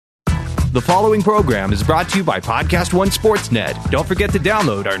The following program is brought to you by Podcast One Sportsnet. Don't forget to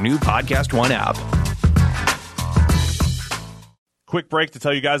download our new Podcast One app. Quick break to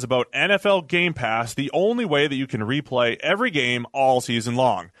tell you guys about NFL Game Pass, the only way that you can replay every game all season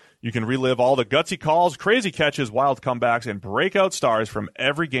long. You can relive all the gutsy calls, crazy catches, wild comebacks, and breakout stars from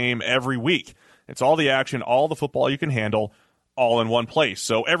every game every week. It's all the action, all the football you can handle, all in one place.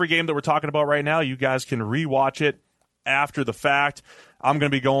 So every game that we're talking about right now, you guys can rewatch it after the fact. I'm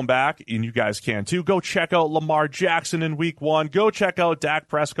going to be going back, and you guys can too. Go check out Lamar Jackson in Week 1. Go check out Dak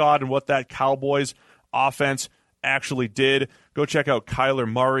Prescott and what that Cowboys offense actually did. Go check out Kyler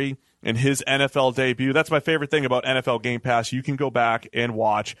Murray and his NFL debut. That's my favorite thing about NFL Game Pass. You can go back and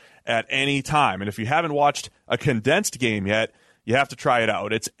watch at any time. And if you haven't watched a condensed game yet, you have to try it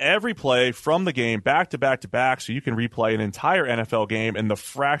out. It's every play from the game back to back to back, so you can replay an entire NFL game in the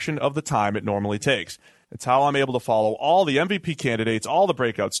fraction of the time it normally takes. It's how I'm able to follow all the MVP candidates, all the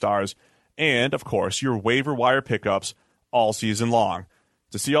breakout stars, and, of course, your waiver wire pickups all season long.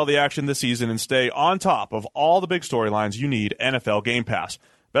 To see all the action this season and stay on top of all the big storylines, you need NFL Game Pass.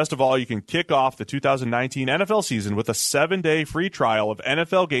 Best of all, you can kick off the 2019 NFL season with a 7-day free trial of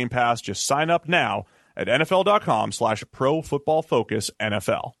NFL Game Pass. Just sign up now at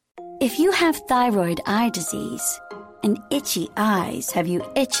NFL.com/ProFootballFocusNFL. If you have thyroid eye disease and itchy eyes have you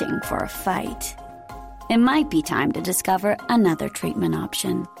itching for a fight, it might be time to discover another treatment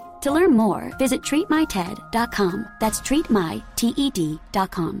option. To learn more, visit treatmyted.com. That's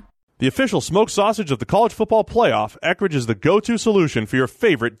treatmyted.com. The official smoked sausage of the College Football Playoff, Eckrich is the go-to solution for your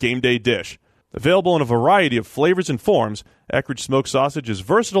favorite game day dish. Available in a variety of flavors and forms, Eckrich smoked sausage is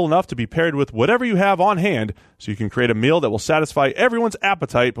versatile enough to be paired with whatever you have on hand, so you can create a meal that will satisfy everyone's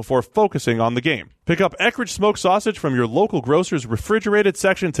appetite before focusing on the game. Pick up Eckrich smoked sausage from your local grocer's refrigerated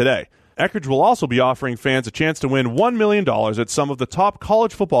section today. Eckrich will also be offering fans a chance to win $1 million at some of the top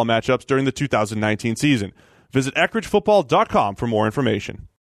college football matchups during the 2019 season. Visit EckrichFootball.com for more information.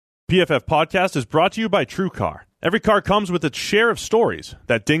 PFF Podcast is brought to you by TrueCar. Every car comes with its share of stories.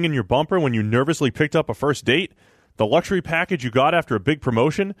 That ding in your bumper when you nervously picked up a first date, the luxury package you got after a big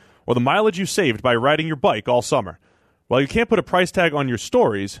promotion, or the mileage you saved by riding your bike all summer. While you can't put a price tag on your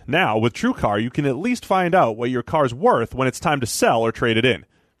stories, now with TrueCar you can at least find out what your car's worth when it's time to sell or trade it in.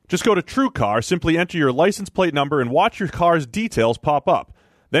 Just go to TrueCar, simply enter your license plate number, and watch your car's details pop up.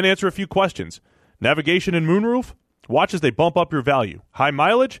 Then answer a few questions. Navigation and moonroof? Watch as they bump up your value. High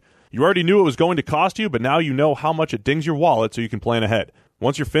mileage? You already knew it was going to cost you, but now you know how much it dings your wallet so you can plan ahead.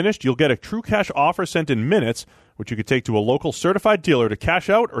 Once you're finished, you'll get a True Cash offer sent in minutes, which you can take to a local certified dealer to cash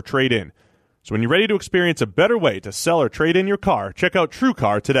out or trade in. So when you're ready to experience a better way to sell or trade in your car, check out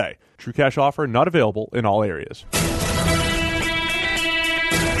TrueCar today. True Cash offer not available in all areas.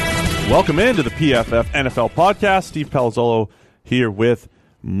 Welcome into the PFF NFL Podcast. Steve Palazzolo here with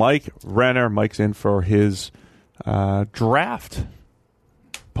Mike Renner. Mike's in for his draft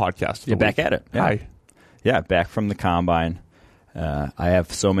podcast. Yeah, back at it. Yeah. Hi. Yeah, back from the Combine. I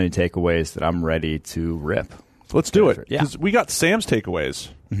have so many takeaways that I'm ready to rip. Let's do it. Yeah. Because we got Sam's takeaways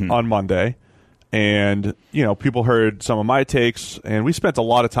on Monday, and people heard some of my takes, and we spent a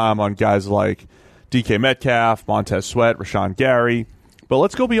lot of time on guys like DK Metcalf, Montez Sweat, Rashawn Gary. But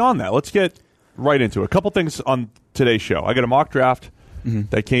let's go beyond that. Let's get right into it. A couple things on today's show. I got a mock draft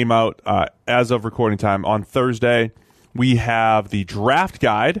that came out as of recording time on Thursday. We have the draft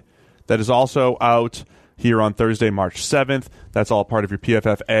guide that is also out here on Thursday, March 7th. That's all part of your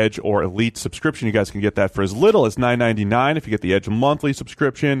PFF Edge or Elite subscription. You guys can get that for as little as $9.99 if you get the Edge monthly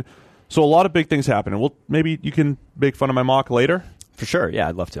subscription. So a lot of big things happen. And maybe you can make fun of my mock later? For sure. Yeah,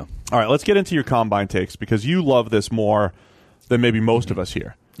 I'd love to. All right, let's get into your Combine takes because you love this more than maybe most of us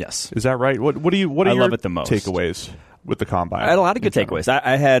here. Yes. Is that right? What are your love it the most. takeaways with the Combine? I had a lot of good takeaways.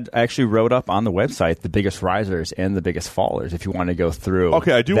 I actually wrote up on the website the biggest risers and the biggest fallers if you want to go through.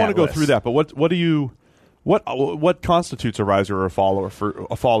 Okay, I do want to go list. through that, but what constitutes a riser or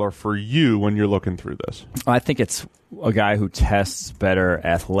a faller for you when you're looking through this? I think it's a guy who tests better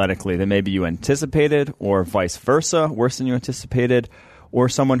athletically than maybe you anticipated, or vice versa, worse than you anticipated, or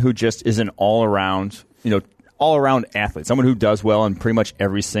someone who just is an all-around athlete, someone who does well in pretty much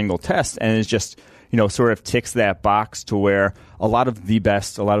every single test and is just, sort of ticks that box to where a lot of the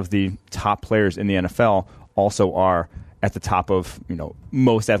top players in the NFL also are at the top of,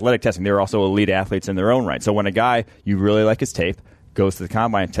 most athletic testing. They're also elite athletes in their own right. So when a guy, you really like his tape, goes to the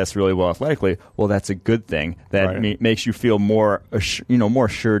Combine and tests really well athletically, well, that's a good thing. That makes you feel more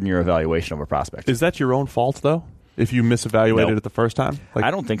assured in your evaluation of a prospect. Is that your own fault, though? if you misevaluated Nope. it the first time? Like,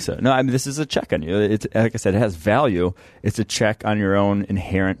 I don't think so. No, I mean, this is a check on you. It's, like I said, it has value. It's a check on your own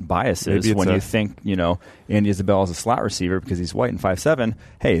inherent biases. When you think, Andy Isabella is a slot receiver because he's white and 5'7",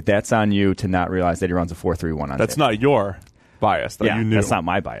 hey, that's on you to not realize that he runs a 4.31 on that's tape. not your bias that you knew. That's not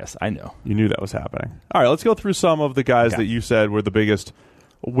my bias. I know. You knew that was happening. All right, let's go through some of the guys that you said were the biggest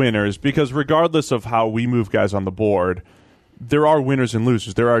winners, because regardless of how we move guys on the board, there are winners and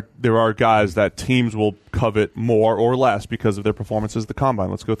losers. There are guys that teams will covet more or less because of their performances at the Combine.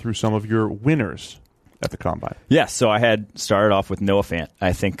 Let's go through some of your winners at the Combine. Yeah, so I had started off with Noah Fant.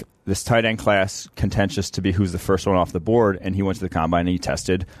 I think this tight end class contentious to be who's the first one off the board, and he went to the Combine and he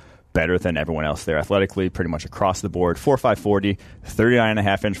tested better than everyone else there athletically, pretty much across the board. 4.5 40,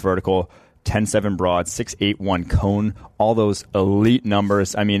 39.5-inch vertical, 10.7 broad, 6.81 cone, all those elite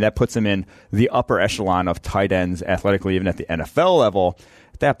numbers. I mean, that puts him in the upper echelon of tight ends athletically, even at the NFL level.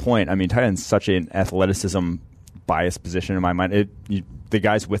 At that point, I mean, tight end's such an athleticism biased position in my mind. The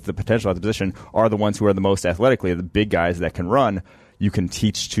guys with the potential at the position are the ones who are the most athletically, the big guys that can run. You can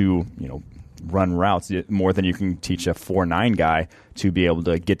teach to, run routes more than you can teach a 4.9 guy to be able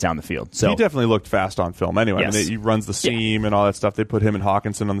to get down the field. So he definitely looked fast on film anyway. Yes. I mean, he runs the seam and all that stuff. They put him and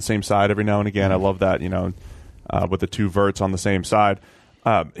Hawkinson on the same side every now and again. I love that, with the two verts on the same side.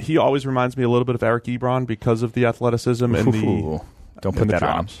 He always reminds me a little bit of Eric Ebron because of the athleticism and don't put that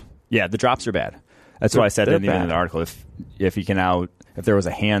on. Yeah, the drops are bad. That's what I said in the article. If he can if there was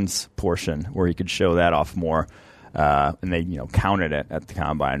a hands portion where he could show that off more, and they counted it at the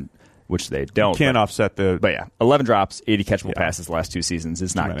Combine, which they don't. Can't offset the... But yeah, 11 drops, 80 catchable passes the last 2 seasons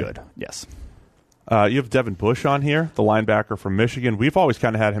is not good. Yes. You have Devin Bush on here, the linebacker from Michigan. We've always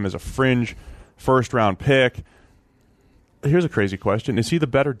kind of had him as a fringe first-round pick. Here's a crazy question. Is he the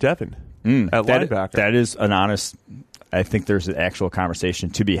better Devin at linebacker? That is an honest... I think there's an actual conversation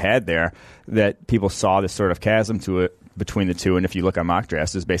to be had there that people saw this sort of chasm to it between the two. And if you look on mock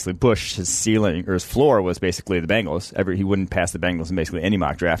drafts, is basically Bush, his ceiling or his floor was basically the Bengals. He wouldn't pass the Bengals in basically any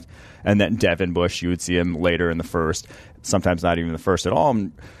mock draft. And then Devin Bush, you would see him later in the first, sometimes not even the first at all.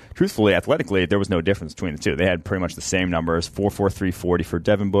 And truthfully, athletically, there was no difference between the two. They had pretty much the same numbers: 4.43 40 for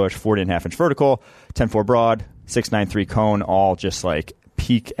Devin Bush, 40.5-inch vertical, 10.4 broad, 6.93 cone, all just like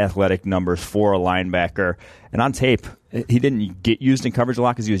peak athletic numbers for a linebacker. And on tape, he didn't get used in coverage a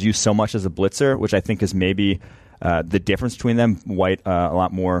lot because he was used so much as a blitzer, which I think is maybe the difference between them. White a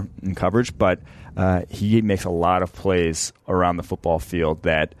lot more in coverage, but he makes a lot of plays around the football field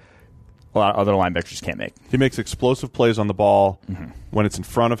that a lot of other linebackers can't make. He makes explosive plays on the ball when it's in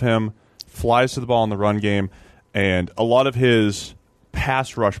front of him, flies to the ball in the run game, and a lot of his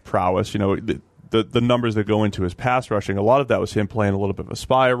pass rush prowess, the numbers that go into his pass rushing, a lot of that was him playing a little bit of a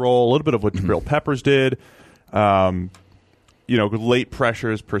spy role, a little bit of what Jabril Peppers did, late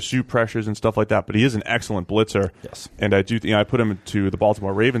pressures, pursuit pressures, and stuff like that. But he is an excellent blitzer. Yes. And I do, I put him to the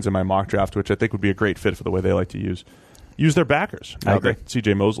Baltimore Ravens in my mock draft, which I think would be a great fit for the way they like to use their backers. I agree.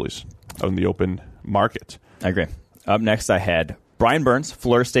 C.J. Mosley's out in the open market. I agree. Up next, I had Brian Burns,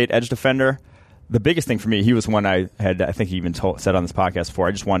 Florida State edge defender. The biggest thing for me, he was one I think he even said on this podcast before,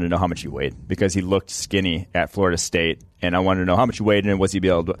 I just wanted to know how much he weighed because he looked skinny at Florida State, and I wanted to know how much he weighed and was he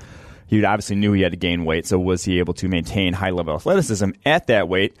able to... He obviously knew he had to gain weight, so was he able to maintain high-level athleticism at that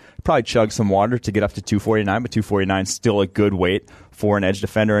weight? Probably chug some water to get up to 249, but 249 is still a good weight for an edge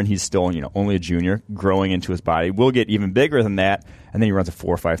defender, and he's still only a junior growing into his body. Will get even bigger than that, and then he runs a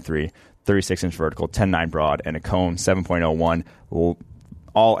 4.53, 36-inch vertical, 10.9 broad, and a cone, 7.01.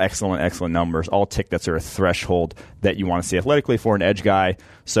 All excellent numbers, all tick that sort of threshold that you want to see athletically for an edge guy.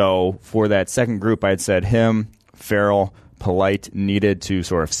 So for that second group, I had said him, Farrell, Polite needed to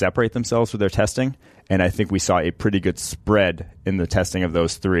sort of separate themselves with their testing, and I think we saw a pretty good spread in the testing of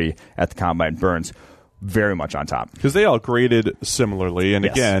those three at the Combine. Burns very much on top. Because they all graded similarly, and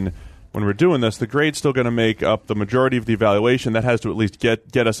again, when we're doing this, the grade's still going to make up the majority of the evaluation. That has to at least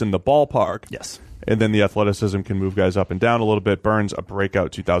get us in the ballpark. Yes. And then the athleticism can move guys up and down a little bit. Burns, a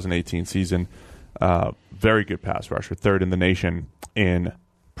breakout 2018 season. Very good pass rusher, third in the nation in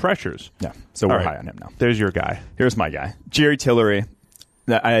pressures. Yeah, so we're high on him now. There's your guy. Here's my guy, Jerry Tillery.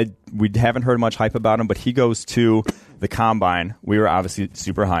 We haven't heard much hype about him, but he goes to the Combine. We were obviously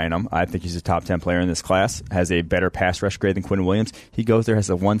super high on him. I think he's a top 10 player in this class, has a better pass rush grade than Quinn Williams. He goes there, has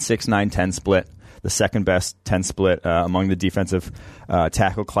a 1.69-10 split, the second best 10 split among the defensive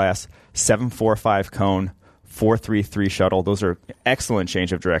tackle class, 7.45 cone, 4.33 shuttle. Those are excellent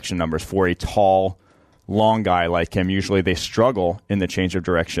change of direction numbers for a tall, long guy like him. Usually they struggle in the change of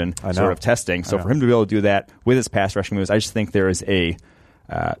direction sort of testing. So for him to be able to do that with his pass rushing moves, I just think there is a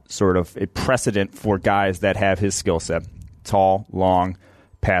sort of a precedent for guys that have his skill set. Tall, long,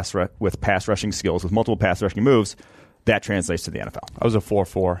 pass rushing skills, with multiple pass rushing moves, that translates to the NFL. I was a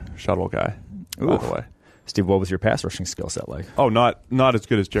 4-4 shuttle guy, by the way. Steve, what was your pass rushing skill set like? Oh, not as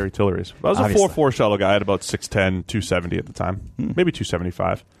good as Jerry Tillery's. I was Obviously. a 4-4 shuttle guy. I had about 6'10", 270 at the time. Maybe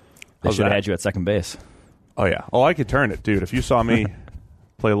 275. They should have had you at second base. Oh, yeah. Oh, I could turn it, dude. If you saw me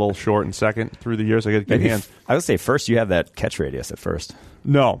play a little short in second through the years, I get good hands. I would say first you have that catch radius at first.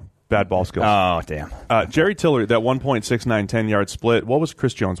 No. Bad ball skills. Oh, damn. Jerry Tillery, that 1.69 10-yard split. What was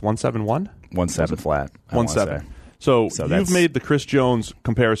Chris Jones? 171? 1.7 flat. 1.7. So you've made the Chris Jones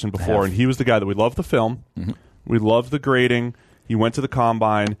comparison before, and he was the guy that we loved the film. Mm-hmm. We loved the grading. He went to the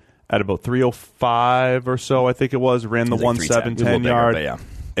combine at about 305 or so, I think it was. Ran the 1.7 10-yard, yeah.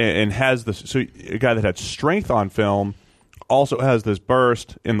 and has this. So a guy that had strength on film also has this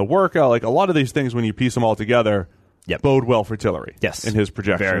burst in the workout. Like a lot of these things, when you piece them all together, bode well for Tillery. Yes, in his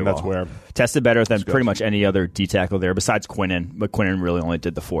projection. Very That's well. where tested better than pretty much any other D tackle there besides Quinnen, but Quinnen really only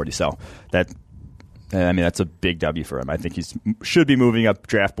did the 40. So that's a big W for him. I think he should be moving up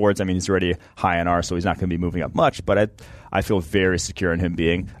draft boards. I mean, he's already high on R, so he's not going to be moving up much. But I feel very secure in him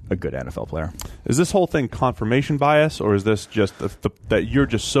being a good NFL player. Is this whole thing confirmation bias, or is this just that you're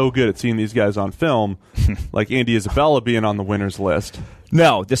just so good at seeing these guys on film, like Andy Isabella being on the winners list?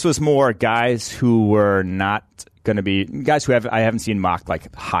 No, this was more guys who were not going to be guys who I haven't seen mocked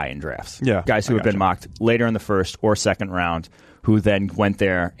like high in drafts. Yeah, guys who have been mocked later in the first or second round, who then went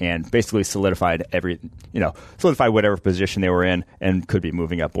there and basically solidified whatever position they were in and could be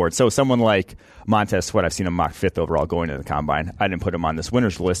moving up board. So someone like Montez Sweat, I've seen him mocked 5th overall going to the combine. I didn't put him on this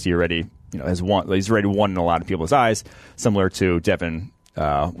winners list. He already, he's already won in a lot of people's eyes, similar to Devin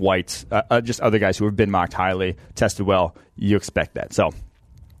White, just other guys who have been mocked highly, tested well. You expect that. So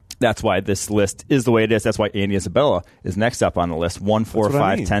that's why this list is the way it is. That's why Andy Isabella is next up on the list.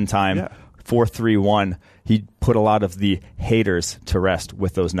 1.45 10-time. Yeah. 4.31. He put a lot of the haters to rest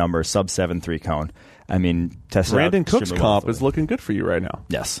with those numbers. Sub 7.3 cone. I mean, tested Brandon out Cook's comp is looking good for you right now.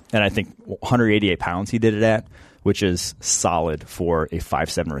 Yes, and I think 188 pounds he did it at, which is solid for a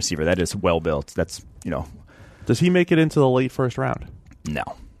 5'7" receiver. That is well built. That's Does he make it into the late first round? No,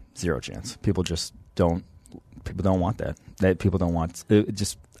 0 chance. People don't want that. People don't want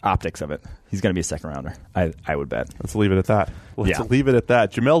just optics of it. He's going to be a second rounder. I would bet. Let's leave it at that. Leave it at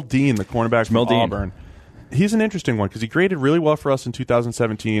that. Jamel Dean, the cornerback from Auburn. He's an interesting one because he graded really well for us in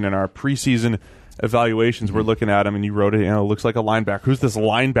 2017. In our preseason evaluations, we're looking at him, and you wrote it. Looks like a linebacker. Who's this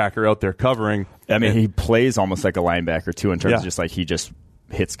linebacker out there covering? I mean, he plays almost like a linebacker too, in terms of just like he just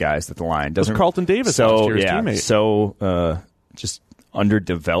hits guys at the line. Doesn't Carlton Davis last year's teammate? So just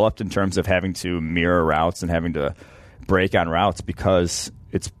underdeveloped in terms of having to mirror routes and having to break on routes because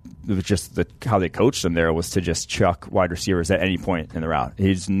it was just how they coached him there was to just chuck wide receivers at any point in the route.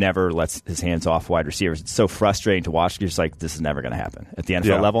 He just never lets his hands off wide receivers. It's so frustrating to watch. You're just like, this is never going to happen. At the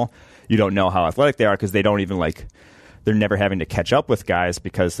NFL level, you don't know how athletic they are because they don't even they're never having to catch up with guys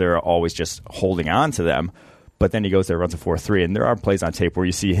because they're always just holding on to them. But then he goes there, runs a 4.3, and there are plays on tape where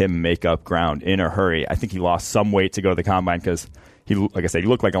you see him make up ground in a hurry. I think he lost some weight to go to the combine because like I said, he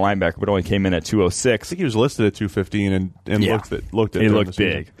looked like a linebacker, but only came in at 206. I think he was listed at 215 and looked at He looked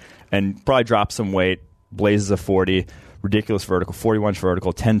big and probably dropped some weight, blazes a 40, ridiculous vertical, 41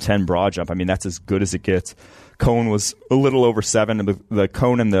 vertical, 10-10 broad jump. I mean, that's as good as it gets. Cone was a little over 7. And the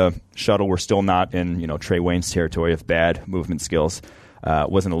cone and the shuttle were still not in Trey Wayne's territory of bad movement skills.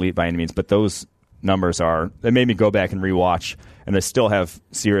 Wasn't elite by any means, but those numbers they made me go back and rewatch, and I still have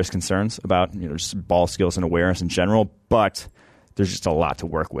serious concerns about just ball skills and awareness in general, but there's just a lot to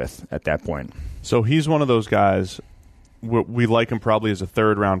work with at that point. So he's one of those guys, we like him probably as a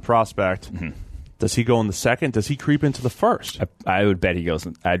third-round prospect. Mm-hmm. Does he go in the second? Does he creep into the first? I would bet he goes.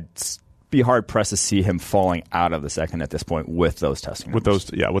 I'd be hard-pressed to see him falling out of the second at this point with those testing numbers.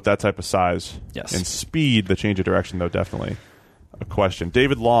 With that type of size and speed, the change of direction, though, definitely a question.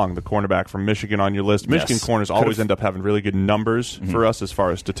 David Long, the cornerback from Michigan on your list. Michigan corners always end up having really good numbers for us as far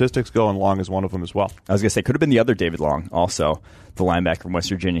as statistics go, and Long is one of them as well. I was going to say, could have been the other David Long, also the linebacker from West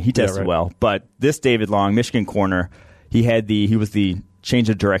Virginia. He tested well. But this David Long, Michigan corner, he was the change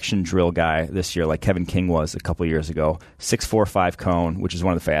of direction drill guy this year, like Kevin King was a couple years ago. 6.45 cone, which is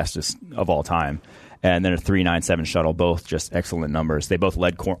one of the fastest of all time, and then a 3.97 shuttle, both just excellent numbers. They both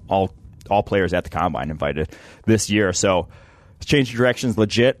led all players at the combine invited this year. So change of directions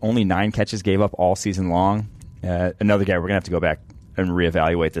legit. Only 9 catches gave up all season long. Another guy, we're going to have to go back and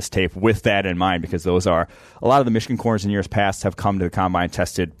reevaluate this tape with that in mind, because those are a lot of the Michigan corners in years past have come to the combine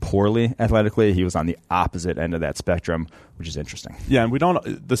tested poorly athletically. He was on the opposite end of that spectrum, which is interesting. Yeah, and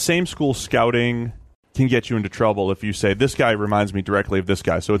the same school scouting can get you into trouble if you say, this guy reminds me directly of this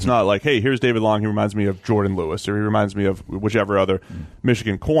guy. So it's not like, hey, here's David Long, he reminds me of Jordan Lewis, or he reminds me of whichever other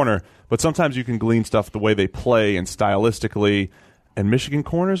Michigan corner. But sometimes you can glean stuff the way they play and stylistically, and Michigan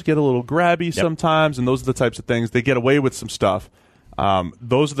corners get a little grabby sometimes, and those are the types of things. They get away with some stuff.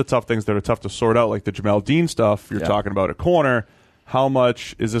 Those are the tough things that are tough to sort out, like the Jamel Dean stuff you're talking about at corner. How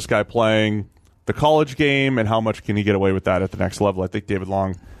much is this guy playing the college game, and how much can he get away with that at the next level? I think David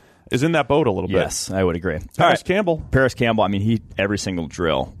Long is in that boat a little bit. Yes, I would agree. Paris Campbell. Paris Campbell, I mean, he every single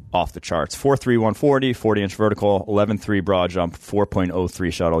drill off the charts. 4.3, 140, 40-inch vertical, 11.3 broad jump,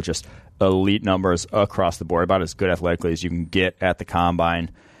 4.03 shuttle, just elite numbers across the board, about as good athletically as you can get at the combine.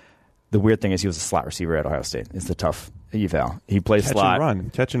 The weird thing is he was a slot receiver at Ohio State. It's the tough eval. He plays slot.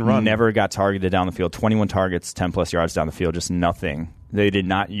 Catch and run. Never got targeted down the field. 21 targets, 10-plus yards down the field, just nothing. They did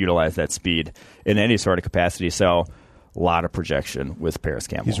not utilize that speed in any sort of capacity, so a lot of projection with Paris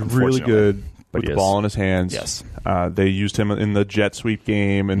Campbell. He's really good with the ball in his hands. Yes. They used him in the jet sweep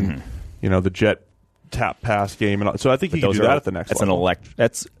game and the jet tap pass game. And so I think he can do that at the next level.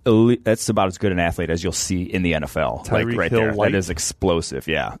 That's about as good an athlete as you'll see in the NFL. Tyreek right Hill there. light. That is explosive.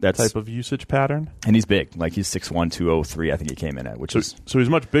 Yeah. That's type of usage pattern. And he's big. Like he's 6'1", 203, I think he came in at, so he's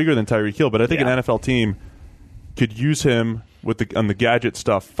much bigger than Tyreek Hill, but I think an NFL team could use him on the gadget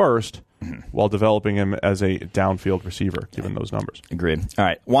stuff first while developing him as a downfield receiver, given those numbers. Agreed. All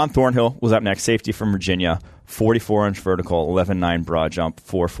right. Juan Thornhill was up next, safety from Virginia, 44-inch vertical, 11.9 broad jump,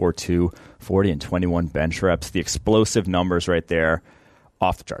 4.42, 40 and 21 bench reps. The explosive numbers right there,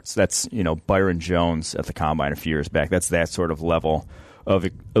 off the charts. That's, Byron Jones at the combine a few years back. That's that sort of level of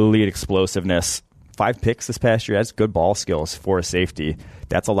elite explosiveness. 5 picks this past year. That's good ball skills for a safety.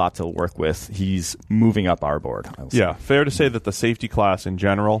 That's a lot to work with. He's moving up our board. Yeah, fair to say that the safety class in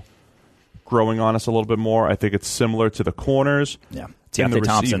general growing on us a little bit more. I think it's similar to the corners. Yeah, and the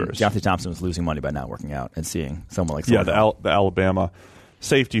Deontay Thompson was losing money by not working out and seeing someone like the Alabama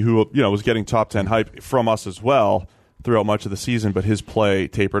safety who was getting top 10 hype from us as well throughout much of the season, but his play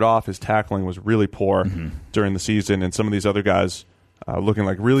tapered off. His tackling was really poor during the season, and some of these other guys looking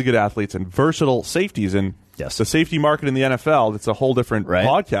like really good athletes and versatile safeties. And the safety market in the NFL, it's a whole different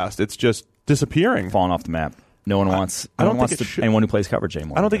podcast. It's just disappearing. Falling off the map. No one wants anyone who plays coverage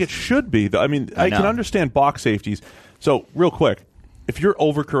anymore. I don't think it should be. I mean, I can understand box safeties. So, real quick, if you're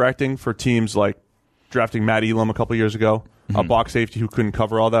overcorrecting for teams like drafting Matt Elam a couple years ago, a box safety who couldn't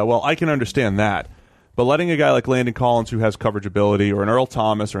cover all that well, I can understand that. But letting a guy like Landon Collins, who has coverage ability, or an Earl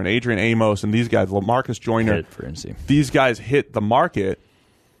Thomas, or an Adrian Amos, and these guys, LaMarcus Joyner, these guys hit the market,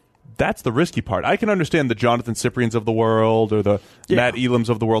 that's the risky part. I can understand the Jonathan Cyprians of the world, or the Matt Elams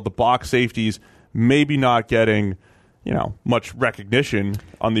of the world, the box safeties, maybe not getting much recognition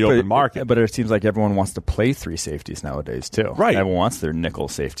on the open market. But it seems like everyone wants to play 3 safeties nowadays, too. Right. Everyone wants their nickel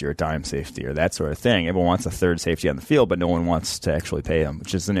safety or dime safety or that sort of thing. Everyone wants a third safety on the field, but no one wants to actually pay him,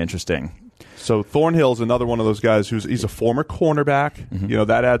 which is an interesting. So Thornhill's another one of those guys he's a former cornerback.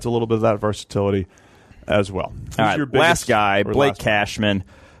 That adds a little bit of that versatility as well. All right, last guy, Blake Cashman,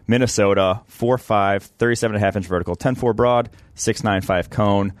 Minnesota, 4'5", 37.5-inch vertical, 10.4 broad, 6.95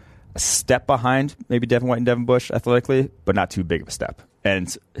 cone. A step behind maybe Devin White and Devin Bush athletically, but not too big of a step.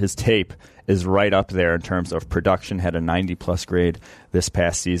 And his tape is right up there in terms of production. Had a 90-plus grade this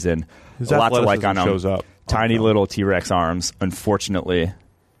past season. His a lot to like on him. Shows up. Tiny little T-Rex arms, unfortunately.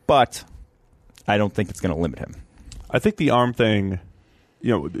 But I don't think it's going to limit him. I think the arm thing,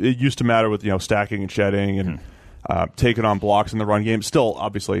 it used to matter with stacking and shedding and taking on blocks in the run game. Still,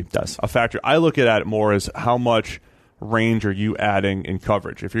 obviously, does a factor. I look at it more as how much range are you adding in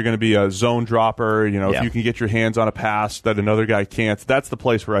coverage? If you're going to be a zone dropper, if you can get your hands on a pass that another guy can't, that's the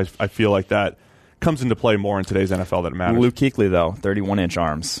place where I feel like that comes into play more in today's NFL than it matters. Luke Kuechly, though, 31-inch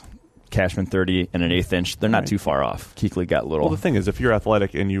arms. Cashman 30 and an 1/8 inch. They're not too far off. Kuechly got little. Well, the thing is, if you're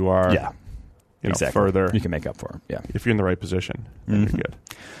athletic and you are exactly. further, you can make up for it. Yeah. If you're in the right position, you're good.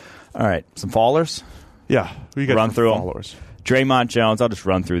 All right. Some fallers? Yeah. We got run through followers. Draymond Jones. I'll just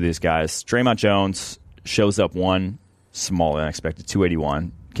run through these guys. Draymond Jones shows up one small unexpected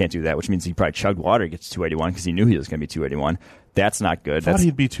 281. Can't do that, which means he probably chugged water, gets 281 because he knew he was going to be 281. That's not good. I thought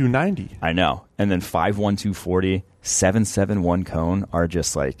he'd be 290. I know. And then 5'1", 240, 7'7", cone are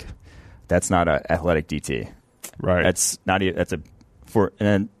just like, that's not an athletic DT. Right. That's not.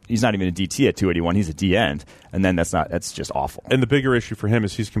 And he's not even a DT at 281. He's a D end, and then that's just awful. And the bigger issue for him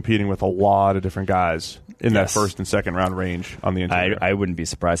is he's competing with a lot of different guys in that first and second round range on the interior. I wouldn't be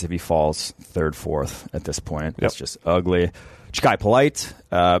surprised if he falls third, fourth at this point. That's just ugly. Ja'Kai Polite,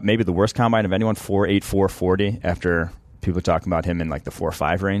 maybe the worst combine of anyone, 4'8", 440 after people are talking about him in like the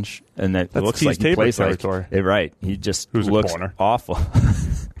 4.5 range, and it looks like he plays territory. Right. He just looks awful.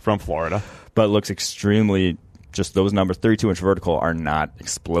 From Florida. but it looks extremely, just those numbers, 32-inch vertical, are not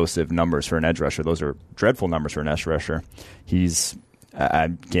explosive numbers for an edge rusher. Those are dreadful numbers for an edge rusher. He's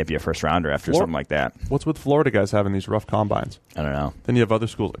can't be a first-rounder after something like that. What's with Florida guys having these rough combines? I don't know. Then you have other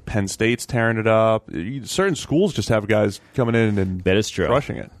schools, like Penn State's tearing it up. Certain schools just have guys coming in and that is true.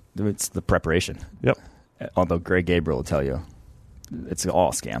 crushing it. It's the preparation. Yep. Although Greg Gabriel will tell you it's all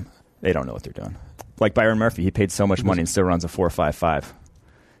a scam. They don't know what they're doing. Like Byron Murphy, he paid so much money and still runs a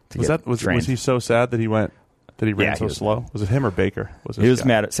 4.55. Was he so sad that he ran so slow? Was it him or Baker? He was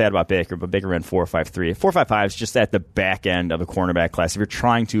sad about Baker, but Baker ran 4.53. 4.55 is just at the back end of the cornerback class. If you're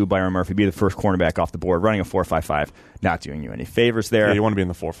trying to, Byron Murphy, be the first cornerback off the board, running a 4.55, not doing you any favors there. Yeah, you want to be in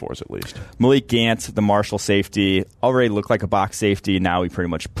the 4.4s at least. Malik Gant, the Marshall safety, already looked like a box safety. Now he pretty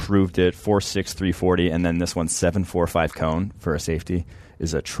much proved it. 4.6, 340, and then this one 7.45 cone for a safety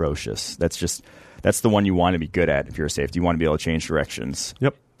is atrocious. That's the one you want to be good at if you're a safety. You want to be able to change directions.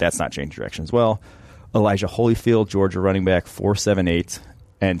 Yep. That's not change directions. Well, Elijah Holyfield, Georgia running back, 4.78,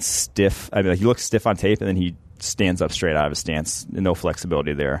 and stiff. I mean, he looks stiff on tape, and then he stands up straight out of his stance. No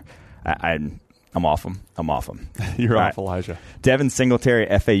flexibility there. I'm off him. You're off Elijah. Devin Singletary,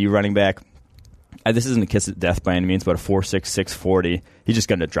 FAU running back. This isn't a kiss of death by any means, but a 4.6, 640. He's just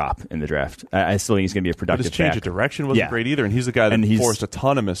going to drop in the draft. I still think he's going to be a productive back. His change of direction wasn't great either, and he's the guy that forced a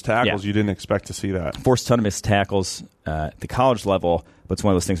ton of missed tackles. You didn't expect to see that. Forced a ton of missed tackles at the college level, but it's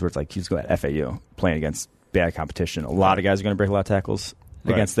one of those things where it's like he's going to FAU, playing against bad competition. A lot of guys are going to break a lot of tackles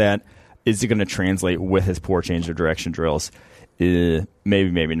against that. Is it going to translate with his poor change of direction drills? Maybe,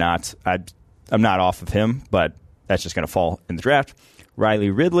 maybe not. I'm not off of him, but that's just going to fall in the draft.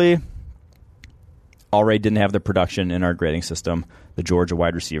 Riley Ridley already didn't have the production in our grading system. The Georgia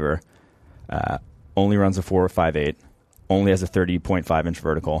wide receiver only runs a 4.58, only has a 30.5-inch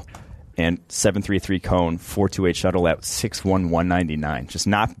vertical, and 7.33 cone, 4.28 shuttle at 6'1", 199. Just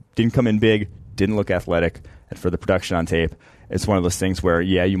didn't come in big, didn't look athletic, and for the production on tape, it's one of those things where,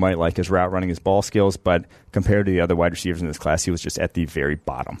 you might like his route running, his ball skills, but compared to the other wide receivers in this class, he was just at the very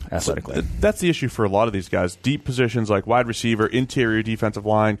bottom athletically. So that's the issue for a lot of these guys. Deep positions like wide receiver, interior defensive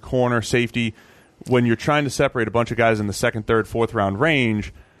line, corner, safety. When you're trying to separate a bunch of guys in the second, third, fourth round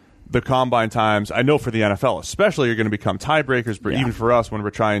range, the combine times, I know for the NFL especially, are going to become tiebreakers, but even for us when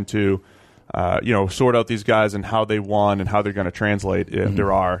we're trying to sort out these guys and how they won and how they're going to translate,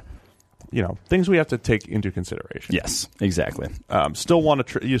 there are things we have to take into consideration. Yes, exactly. You still want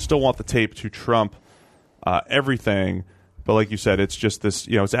the tape to trump everything, but like you said, it's just this,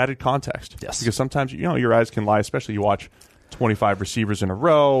 it's added context. Yes. Because sometimes, your eyes can lie, especially you watch 25 receivers in a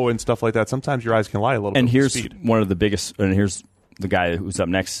row and stuff like that. Sometimes your eyes can lie a little bit. And here's speed. one of the biggest, and here's the guy who's up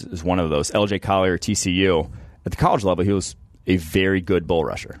next is one of those. LJ Collier, TCU. At the college level, he was a very good bull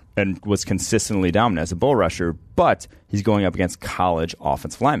rusher and was consistently dominant as a bull rusher, but he's going up against college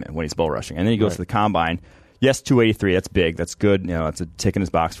offensive linemen when he's bull rushing. And then he goes to the combine. Yes, 283, that's big. That's good. That's a tick in his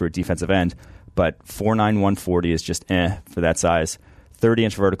box for a defensive end. But 4'9", 140 is just for that size.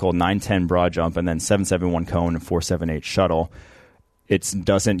 30-inch vertical, 9'10 broad jump, and then 7.71 cone and 4.78 shuttle. It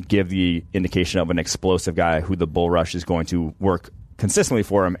doesn't give the indication of an explosive guy who the bull rush is going to work consistently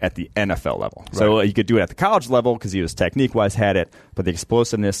for him at the NFL level. Right. So he could do it at the college level because he was technique-wise had it, but the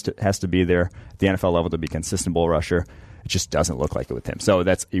explosiveness has to be there at the NFL level to be a consistent bull rusher. It just doesn't look like it with him. So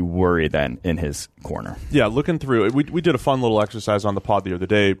that's a worry then in his corner. Yeah, looking through it, we did a fun little exercise on the pod the other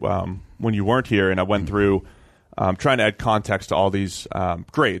day when you weren't here, and I went through trying to add context to all these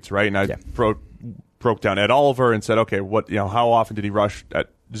grades, right? And I broke down Ed Oliver and said, okay, how often did he rush at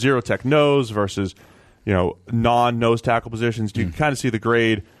zero tech nose versus non-nose tackle positions? You can kind of see the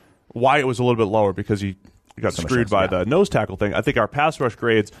grade, why it was a little bit lower, because he got screwed by the nose tackle thing. I think our pass rush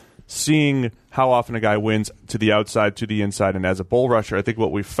grades, seeing how often a guy wins to the outside, to the inside, and as a bull rusher, I think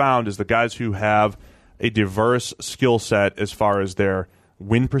what we've found is the guys who have a diverse skill set as far as their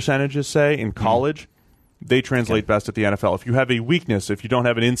win percentages, say, in college, they translate best at the NFL. If you have a weakness, if you don't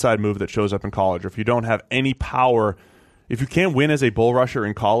have an inside move that shows up in college, or if you don't have any power, if you can't win as a bull rusher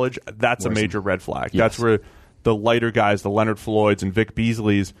in college, that's a major red flag. Yes. That's where the lighter guys, the Leonard Floyds and Vic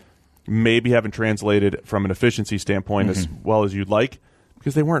Beasleys, maybe haven't translated from an efficiency standpoint as well as you'd like,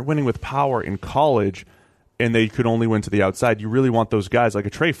 because they weren't winning with power in college and they could only win to the outside. You really want those guys, like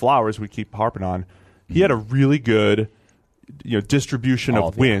a Trey Flowers we keep harping on. He had a really good distribution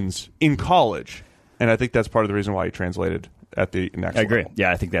of wins in college. And I think that's part of the reason why he translated at the next level. I agree.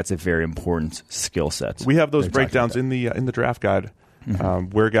 Yeah, I think that's a very important skill set. We have those breakdowns in the draft guide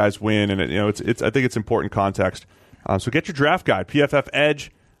where guys win, and it's I think it's important context. So get your draft guide, PFF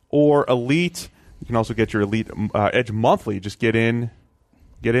Edge or Elite. You can also get your Elite Edge monthly. Just get in,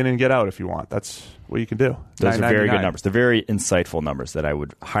 get in and get out if you want. That's what you can do. Those are very good numbers. They're very insightful numbers that I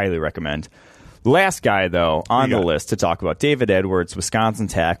would highly recommend. Last guy, though, on the list to talk about, David Edwards, Wisconsin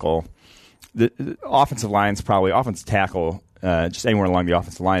tackle. The offensive line's probably offensive tackle, just anywhere along the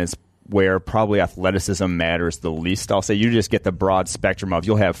offensive line is where probably athleticism matters the least. I'll say you just get the broad spectrum of,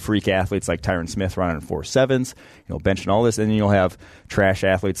 you'll have freak athletes like Tyron Smith running 4.7s, benching all this, and then you'll have trash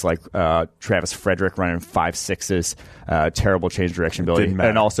athletes like Travis Frederick running 5.6s, terrible change direction ability,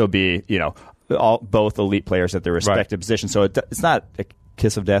 and also be both elite players at their respective positions. So it's not a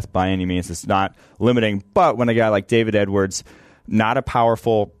kiss of death by any means. It's not limiting. But when a guy like David Edwards, not a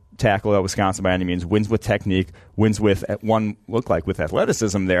powerful tackle at Wisconsin by any means, wins with technique, wins with with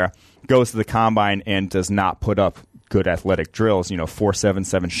athleticism there, goes to the combine and does not put up good athletic drills.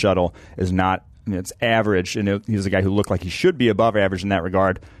 4.77 shuttle is not, it's average, and he's a guy who looked like he should be above average in that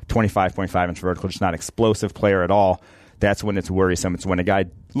regard. 25.5 inch vertical, just not explosive player at all. That's when it's worrisome. It's when a guy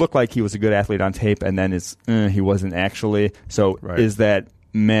looked like he was a good athlete on tape and then he wasn't actually. So is that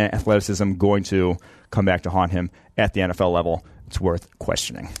athleticism going to come back to haunt him at the NFL level? It's worth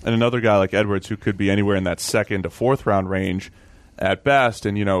questioning. And another guy like Edwards, who could be anywhere in that 2nd to 4th round range at best,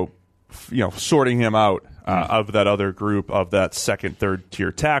 and sorting him out of that other group of that 2nd, 3rd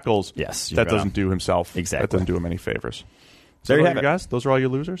tier tackles. Yes, that doesn't do himself. Exactly, that doesn't do him any favors. So there you have it, guys. Those are all your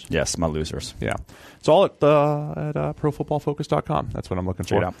losers. Yes, my losers. Yeah, it's all at ProFootballFocus.com. That's what I'm looking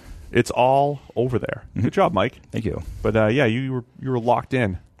for. It's all over there. Mm-hmm. Good job, Mike. Thank you. But you were locked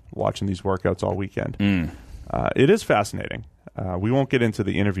in watching these workouts all weekend. It is fascinating. We won't get into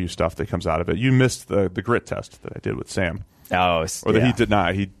the interview stuff that comes out of it. You missed the grit test that I did with Sam. Or that he did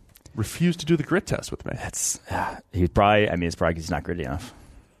not. He refused to do the grit test with me. He's probably because he's not gritty enough.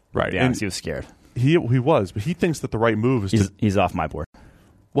 Right. To be honest, he was scared. He was, but he thinks that the right move is he's off my board.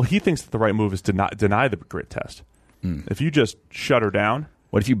 Well, he thinks that the right move is to not deny the grit test. If you just shut her down.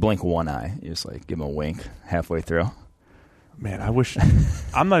 What if you blink one eye? You just give him a wink halfway through. Man, I wish.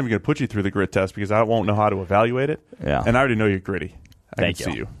 I'm not even going to put you through the grit test because I won't know how to evaluate it. Yeah. And I already know you're gritty. I can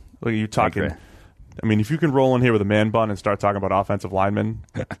see you. Look at you talking. I mean, if you can roll in here with a man bun and start talking about offensive linemen,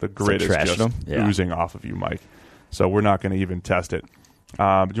 the grit is just oozing off of you, Mike. So we're not going to even test it.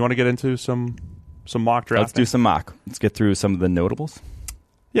 Do you want to get into some mock drafting? Let's do some mock. Let's get through some of the notables.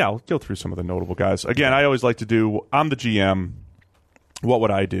 Yeah, I'll go through some of the notable guys. Again, I always like to do, I'm the GM. What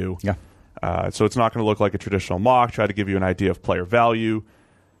would I do? Yeah. So it's not going to look like a traditional mock. Try to give you an idea of player value.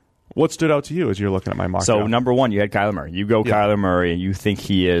 What stood out to you as you're looking at my mock? So number one, you had Kyler Murray. You go Kyler Murray, and you think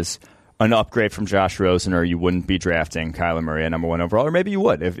he is an upgrade from Josh Rosen, or you wouldn't be drafting Kyler Murray at number 1 overall, or maybe you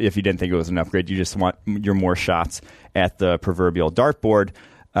would if you didn't think it was an upgrade. You just want your more shots at the proverbial dartboard.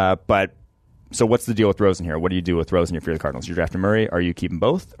 But so what's the deal with Rosen here? What do you do with Rosen if you're the Cardinals? You're drafting Murray. Are you keeping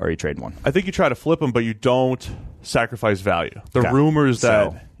both, or are you trading one? I think you try to flip them, but you don't sacrifice value. The rumors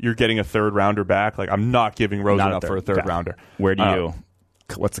that you're getting a 3rd rounder back, I'm not giving Rosen up for a 3rd rounder. Where do you?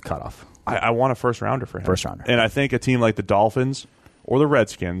 What's the cutoff? I want a 1st rounder for him. 1st rounder. And I think a team like the Dolphins or the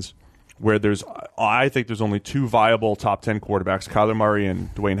Redskins, where I think there's only 2 viable top 10 quarterbacks, Kyler Murray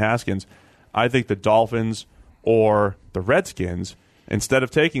and Dwayne Haskins. I think the Dolphins or the Redskins, instead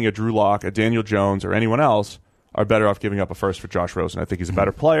of taking a Drew Lock, a Daniel Jones, or anyone else, are better off giving up a 1st for Josh Rosen. I think he's a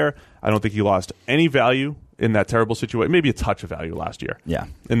better player. I don't think he lost any value in that terrible situation. Maybe a touch of value last year. Yeah.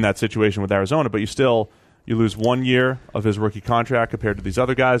 In that situation with Arizona, but you lose 1 year of his rookie contract compared to these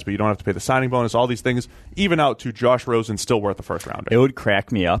other guys, but you don't have to pay the signing bonus. All these things, even out to Josh Rosen, still worth a 1st rounder. It would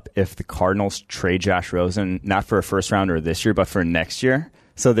crack me up if the Cardinals trade Josh Rosen, not for a 1st rounder this year, but for next year.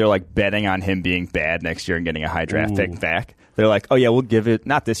 So they're betting on him being bad next year and getting a high draft pick back. They're like, oh yeah, we'll give it,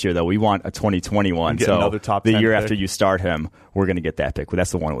 not this year though, we want a 2021. So another top the 10 year pick. After you start him, we're going to get that pick. But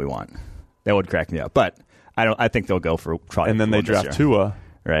that's the one we want. That would crack me up. But I think they'll go for probably. And then they draft Tua,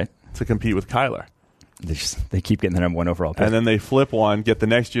 right, to compete with Kyler. They keep getting the number 1 overall pick. And then they flip one, get the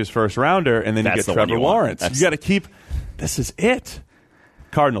next year's 1st rounder, and then you get Trevor Lawrence. You got to keep. This is it.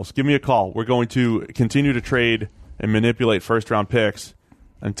 Cardinals, give me a call. We're going to continue to trade and manipulate 1st round picks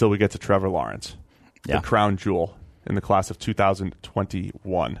until we get to Trevor Lawrence, the crown jewel in the class of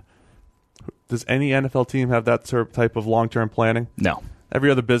 2021. Does any NFL team have that type of long-term planning? No. Every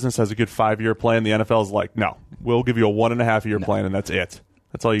other business has a good 5-year plan. The NFL is like, no, we'll give you a 1.5-year plan, and that's it.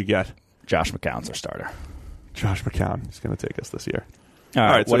 That's all you get. Josh McCown's our starter. Josh McCown. He's going to take us this year. All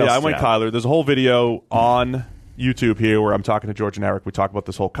right. So I went Kyler. There's a whole video on YouTube here where I'm talking to George and Eric. We talk about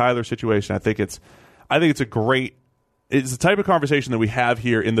this whole Kyler situation. I think it's a great. It's the type of conversation that we have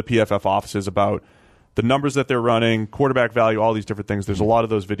here in the PFF offices about the numbers that they're running, quarterback value, all these different things. There's a lot of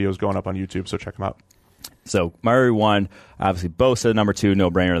those videos going up on YouTube, so check them out. So Murray 1, obviously Bosa number 2,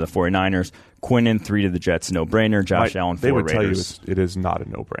 no-brainer to the 49ers. Quinnen 3 to the Jets, no-brainer. Josh Allen 4 They would Raiders. tell you it is not a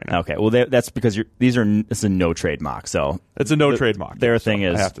no-brainer. Okay, well that's because it's a no-trade mock. So it's a no-trade mock. Their thing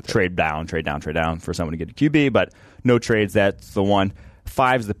so is trade down for someone to get a QB, but no trades, that's the one.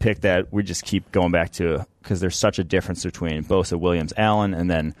 5's the pick that we just keep going back to because there's such a difference between Bosa, Williams, Allen,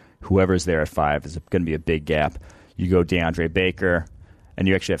 and then whoever's there at 5 is going to be a big gap. You go DeAndre Baker, and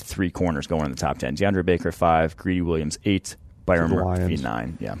you actually have 3 corners going in the top 10. DeAndre Baker 5, Greedy Williams 8, Byron Murphy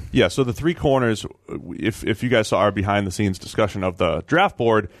 9. Yeah. So the 3 corners, if you guys saw our behind-the-scenes discussion of the draft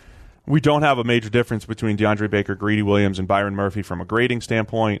board, we don't have a major difference between DeAndre Baker, Greedy Williams, and Byron Murphy from a grading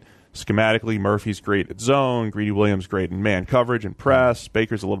standpoint. Schematically, Murphy's great at zone, Greedy Williams great in man coverage and press.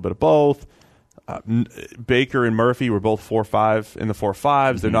 Baker's a little bit of both. Baker and Murphy were both 4.5 in the 4.5s.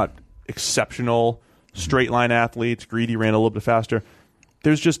 Mm-hmm. They're not exceptional straight-line athletes. Greedy ran a little bit faster.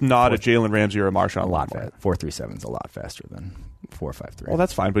 There's just not a Jalen Ramsey or a Marshawn. A lot faster. 4.37 is a lot faster than 4.53. Well,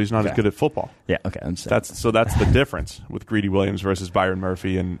 that's fine, but he's not as good at football. Yeah, okay. That's the difference with Greedy Williams versus Byron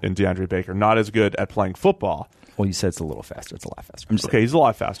Murphy and DeAndre Baker. Not as good at playing football. Well, you said it's a little faster. It's a lot faster. Okay, he's a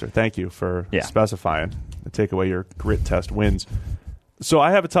lot faster. Thank you for specifying. Take away your grit test wins. So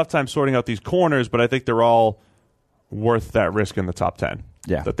I have a tough time sorting out these corners, but I think they're all worth that risk in the top 10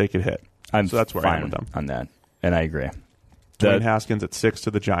 that they could hit. So that's where I am with them. On that, and I agree. Dwayne Haskins at 6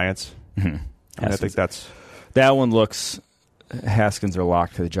 to the Giants. Mm-hmm. And I think that one looks. Haskins are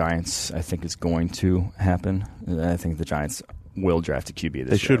locked to the Giants. I think it's going to happen. I think the Giants will draft a QB this year.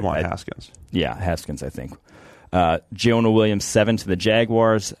 They should want Haskins. Yeah, Haskins, I think. Jonah Williams 7 to the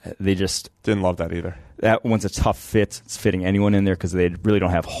Jaguars. They just didn't love that either. That one's a tough fit. It's fitting anyone in there because they really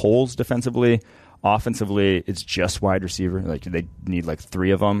don't have holes defensively. Offensively, it's just wide receiver. Like they need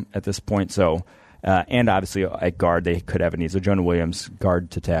 3 of them at this point. So, and obviously at guard they could have a need. So Jonah Williams,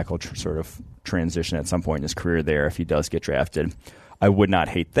 guard to tackle, sort of transition at some point in his career there if he does get drafted. I would not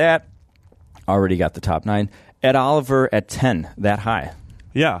hate that. Already got the top 9. Ed Oliver at 10, that high.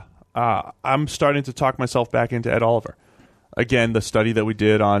 Yeah. I'm starting to talk myself back into Ed Oliver. Again, the study that we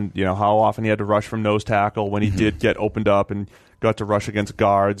did on how often he had to rush from nose tackle when he did get opened up and got to rush against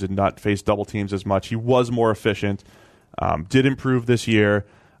guards and not face double teams as much. He was more efficient, did improve this year.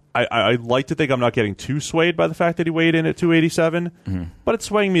 I like to think I'm not getting too swayed by the fact that he weighed in at 287, but it's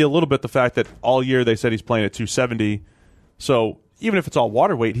swaying me a little bit the fact that all year they said he's playing at 270. So even if it's all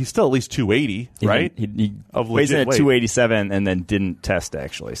water weight, he's still at least 280, right? He weighs in at 287 and then didn't test,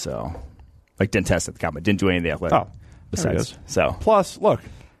 actually. So, didn't test at the combine. Didn't do any of the athletic. Oh, besides. Plus, look.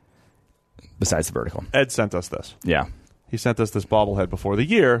 Besides the vertical. Ed sent us this. Yeah. He sent us this bobblehead before the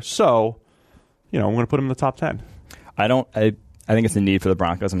year, so, I'm going to put him in the top 10. I think it's a need for the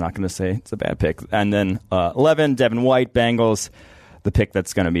Broncos. I'm not going to say it's a bad pick. And then 11, Devin White, Bengals, the pick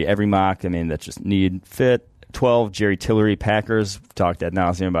that's going to be every mock. I mean, that just need fit. 12, Jerry Tillery, Packers. Talked ad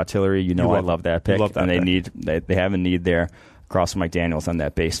nauseum about Tillery. I love that pick. They have a need there. Across from Mike Daniels on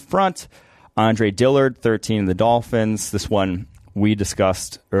that base front. Andre Dillard, 13, the Dolphins. This one we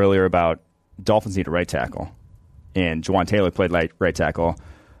discussed earlier about Dolphins need a right tackle. And Juwan Taylor played right tackle.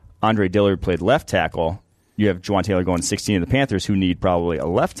 Andre Dillard played left tackle. You have Juwan Taylor going 16 to the Panthers, who need probably a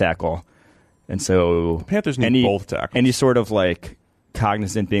left tackle. And so the Panthers need both tackles. And you sort of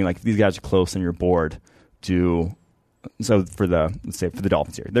cognizant being these guys are close on your board. For the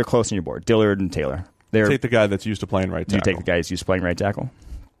Dolphins here, they're close on your board. Dillard and Taylor. Take the guy that's used to playing right tackle. Do you take the guy who's used to playing right tackle?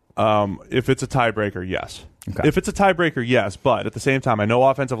 If it's a tiebreaker, yes. Okay. If it's a tiebreaker, yes. But at the same time, I know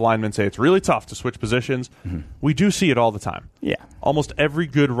offensive linemen say it's really tough to switch positions. Mm-hmm. We do see it all the time. Yeah. Almost every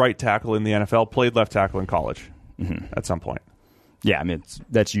good right tackle in the NFL played left tackle in college at some point. Yeah, I mean,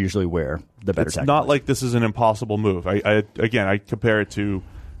 that's usually where the better tackle is. It's not like this is an impossible move. I compare it to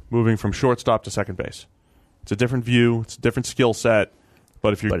moving from shortstop to second base. It's a different view. It's a different skill set.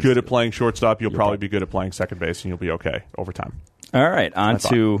 But if you're good at playing shortstop, you'll probably be good at playing second base, and you'll be okay over time. All right, on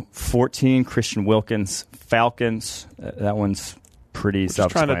to 14, Christian Wilkins, Falcons. That one's pretty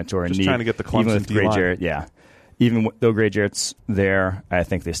self-explanatory. Just trying to get the Clemson even with Gray Jarrett, yeah. Even though Gray Jarrett's there, I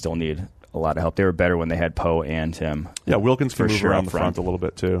think they still need a lot of help. They were better when they had Poe and him. Yeah, Wilkins can move around the front a little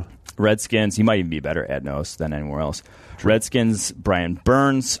bit, too. Redskins, he might even be better at nose than anywhere else. Redskins, Brian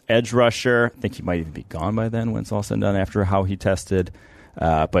Burns, edge rusher. I think he might even be gone by then when it's all said and done after how he tested.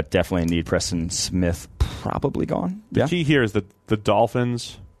 But definitely need Preston Smith probably gone. The key here is that the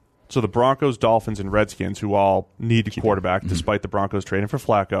Dolphins, so the Broncos, Dolphins, and Redskins, who all need a quarterback, despite the Broncos trading for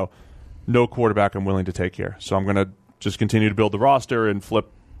Flacco, no quarterback I'm willing to take here. So I'm going to just continue to build the roster and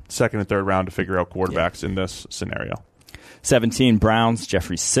flip second and third round to figure out quarterbacks in this scenario. 17, Browns,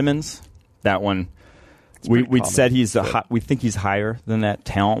 Jeffrey Simmons. That one, we said we think he's higher than that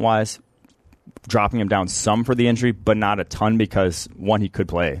talent-wise. dropping him down some for the injury, but not a ton because, one, he could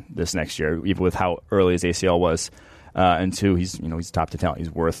play this next year, even with how early his ACL was, and two, he's top to talent.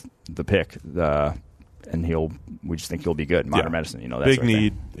 He's worth the pick, and we just think he'll be good in modern medicine. That big sort of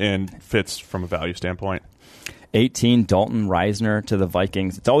need thing. and fits from a value standpoint. 18, Dalton Reisner to the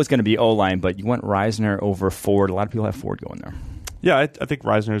Vikings. It's always going to be O-line, but you went Reisner over Ford. A lot of people have Ford going there. Yeah, I think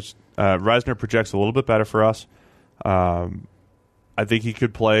Reisner projects a little bit better for us. I think he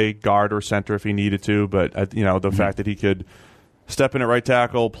could play guard or center if he needed to, but the fact that he could step in at right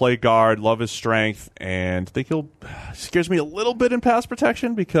tackle, play guard, love his strength, and I think scares me a little bit in pass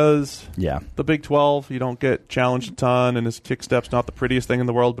protection because the Big 12, you don't get challenged a ton, and his kick step's not the prettiest thing in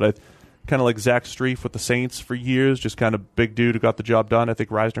the world, but kind of like Zach Strief with the Saints for years, just kind of big dude who got the job done. I think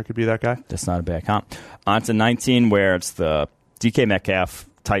Reisner could be that guy. That's not a bad comp. On to 19, where it's the DK Metcalf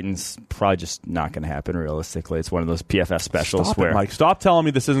Titans. Probably just not going to happen realistically. It's one of those PFF specials Stop telling me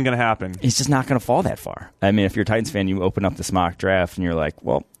this isn't going to happen. He's just not going to fall that far. I mean, if you're a Titans fan, you open up this mock draft and you're like,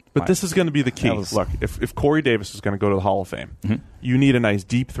 well. But this is going to be the key. Look, if Corey Davis is going to go to the Hall of Fame, you need a nice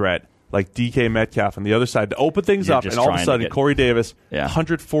deep threat like DK Metcalf on the other side to open things up, and all of a sudden Corey Davis,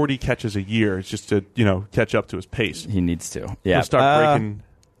 140 catches a year. It's just to catch up to his pace. He needs to. Yeah, he'll start breaking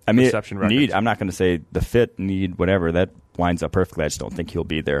reception records. I'm not going to say the fit, need, whatever. That lines up perfectly. I just don't think he'll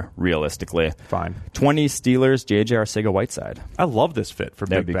be there realistically. Fine. 20 Steelers, JJ Arcega-Whiteside. I love this fit for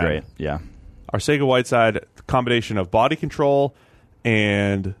That'd Big be Ben. great. Yeah. Arcega-Whiteside, combination of body control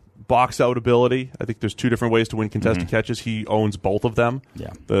and box out ability. I think there's two different ways to win contested catches. He owns both of them.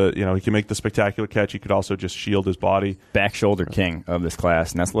 Yeah. He can make the spectacular catch. He could also just shield his body. Back shoulder king of this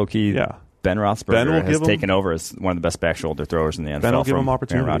class, and that's low key. Yeah. Ben Roethlisberger has taken over as one of the best back shoulder throwers in the NFL. Ben will give him Aaron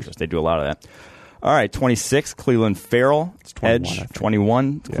opportunities. Rodgers. They do a lot of that. All right, 26, Cleveland Farrell. It's 21, Edge,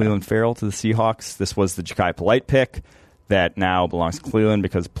 21, Cleveland Farrell to the Seahawks. This was the Ja'Kai Polite pick that now belongs to Cleveland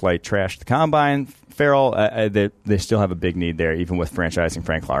because Polite trashed the combine. Farrell, they still have a big need there, even with franchising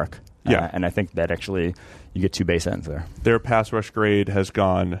Frank Clark. Yeah. And I think that actually you get two base ends there. Their pass rush grade has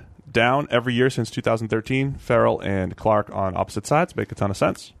gone down every year since 2013. Farrell and Clark on opposite sides make a ton of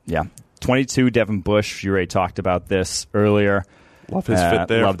sense. Yeah. 22, Devin Bush. You already talked about this earlier. Love his fit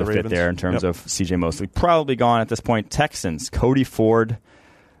there. Love the fit there in terms of C.J. Mosley. Probably gone at this point. Texans, Cody Ford,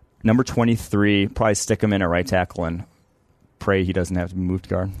 number 23. Probably stick him in at right tackle and pray he doesn't have to be moved to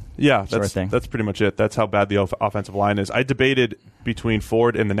guard. Yeah, that's pretty much it. That's how bad the offensive line is. I debated between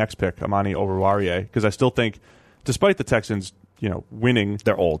Ford and the next pick, Amani Oruwariye, because I still think, despite the Texans, winning,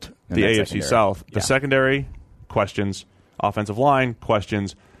 they're old. The AFC secondary. South, the secondary questions, offensive line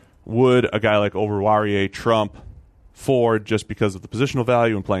questions. Would a guy like Oruwariye trump Ford just because of the positional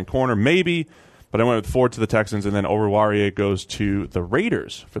value and playing corner? Maybe, but I went with Ford to the Texans, and then Oruwariye goes to the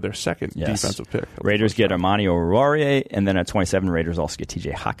Raiders for their second defensive pick. Raiders get Amani Oruwariye, and then at 27, Raiders also get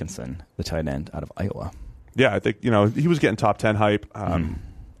T.J. Hockenson, the tight end out of Iowa. Yeah, I think he was getting top 10 hype. I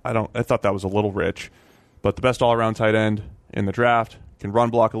thought that was a little rich, but the best all-around tight end in the draft. Can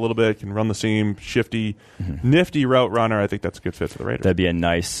run block a little bit, can run the seam, shifty, nifty route runner. I think that's a good fit for the Raiders. That'd be a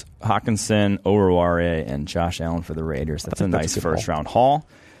nice Hockenson, Oruwariye, and Josh Allen for the Raiders. That's a nice first-round haul.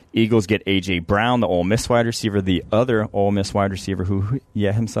 Eagles get A.J. Brown, the Ole Miss wide receiver, the other Ole Miss wide receiver who,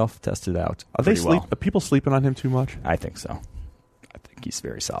 himself tested out pretty well. Are people sleeping on him too much? I think so. I think he's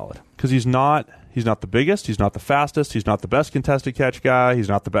very solid. Because he's not the biggest, he's not the fastest, he's not the best contested catch guy, he's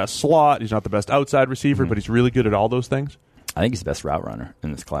not the best slot, he's not the best outside receiver, but he's really good at all those things. I think he's the best route runner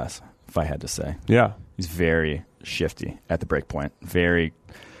in this class, if I had to say. Yeah. He's very shifty at the break point, very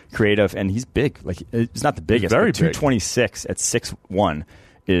creative, and he's big. Like, he's not the biggest, very but 226 at 6'1"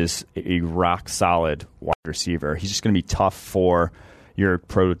 is a rock-solid wide receiver. He's just going to be tough for your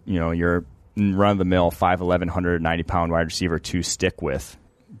your run-of-the-mill 5'11", 190-pound wide receiver to stick with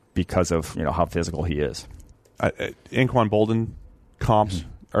because of how physical he is. Anquan Bolden comps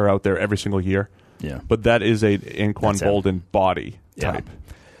are out there every single year. Yeah, but that is a Anquan Bolden body type,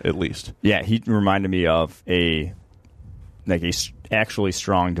 at least. Yeah, he reminded me of a actually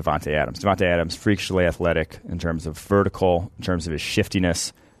strong Devontae Adams. Devontae Adams, freakishly athletic in terms of vertical, in terms of his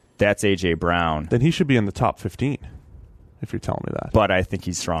shiftiness. That's A.J. Brown. Then he should be in the top 15, if you're telling me that. But I think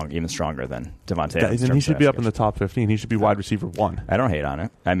he's even stronger than Devontae Adams. Then he should be up in the top 15. He should be wide receiver 1. I don't hate on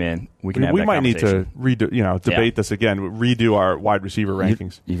it. I mean, we might need to debate this again, redo our wide receiver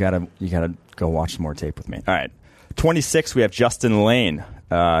rankings. You gotta go watch some more tape with me. All right. 26, we have Justin Lane.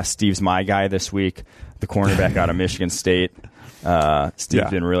 Steve's my guy this week, the cornerback out of Michigan State. Steve's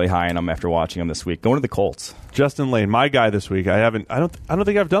been really high on him after watching him this week. Going to the Colts. Justin Lane, my guy this week. I don't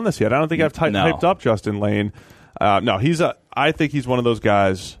think I've done this yet. I don't think I've hyped up Justin Lane. No, I think he's one of those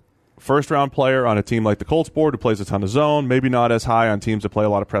guys First-round player on a team like the Colts board who plays a ton of zone, maybe not as high on teams that play a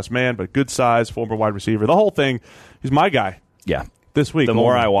lot of press man, but good size, former wide receiver. The whole thing, he's my guy. Yeah. This week. The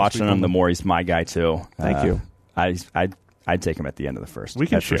more I watch him, the more he's my guy, too. Thank you. I'd take him at the end of the first. We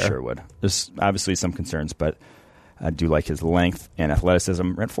can for sure would. There's obviously some concerns, but I do like his length and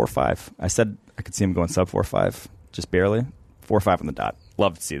athleticism. We're at 4.5. I said I could see him going sub 4.5, just barely. 4.5 on the dot.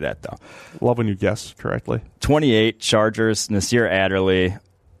 Love to see that, though. Love when you guess correctly. 28, Chargers, Nasir Adderley.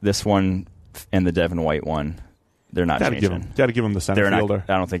 This one and the Devin White one, they're not changing. Got to give him the center fielder.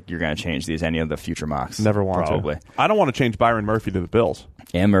 I don't think you're going to change any of the future mocks. Never want probably. to. I don't want to change Byron Murphy to the Bills.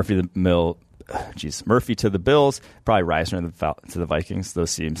 And Murphy to the Bills. Probably Reisner to the Vikings.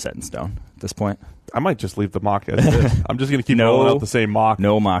 Those seem set in stone at this point. I might just leave the mock as it is. I'm just going to keep rolling out the same mock.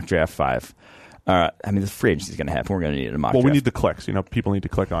 No mock draft 5. I mean, the free agency is going to happen. We're going to need a mock draft. Well, we need the clicks. People need to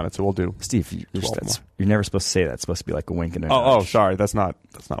click on it, so we'll do. Steve, you're never supposed to say that. It's supposed to be like a wink and a nudge. Oh, sorry. That's not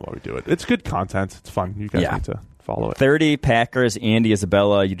why we do it. It's good content. It's fun. You guys need to follow it. 30, Packers, Andy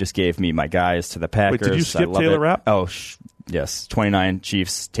Isabella. You just gave me my guys to the Packers. Wait, did you skip Taylor Rapp? Oh, yes. 29,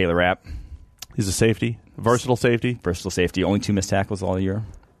 Chiefs, Taylor Rapp. He's a safety. Versatile safety. Only 2 missed tackles all year.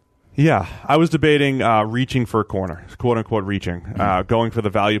 Yeah, I was debating reaching for a corner, quote-unquote reaching, going for the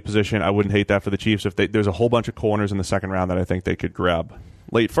value position. I wouldn't hate that for the Chiefs. There's a whole bunch of corners in the second round that I think they could grab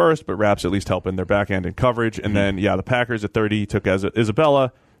late first, but Rapp's at least helping their back end in coverage. And then, the Packers at 30 took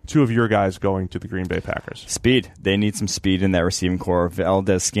Isabella, 2 of your guys going to the Green Bay Packers. Speed. They need some speed in that receiving core.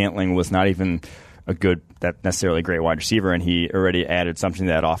 Valdez-Scantling was not even necessarily great wide receiver, and he already added something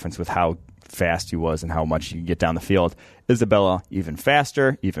to that offense with how fast he was and how much he could get down the field. Isabella, even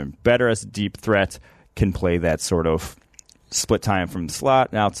faster, even better as a deep threat, can play that sort of split time from the slot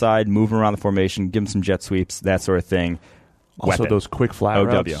and outside, moving around the formation, give him some jet sweeps, that sort of thing. Also, those quick flat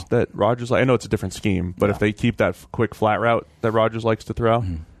routes that Rodgers I know it's a different scheme, but if they keep that quick flat route that Rodgers likes to throw,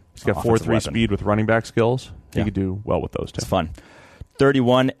 he's got 4.3 speed with running back skills. He could do well with those, too. It's fun.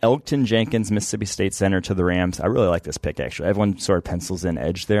 31, Elgton Jenkins, Mississippi State center to the Rams. I really like this pick, actually. Everyone sort of pencils in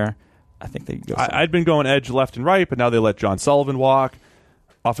edge there. I think they go. I'd been going edge left and right, but now they let John Sullivan walk.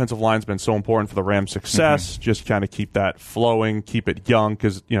 Offensive line's been so important for the Rams' success. Just kind of keep that flowing, keep it young,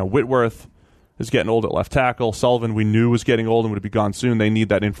 because Whitworth is getting old at left tackle. Sullivan we knew was getting old and would be gone soon. They need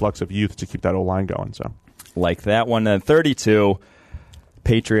that influx of youth to keep that O-line going. So, like that one. 32,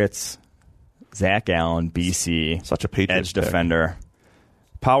 Patriots, Zach Allen, BC, such a Patriots edge defender,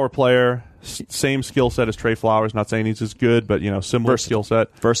 power player. Same skill set as Trey Flowers. Not saying he's as good, but similar skill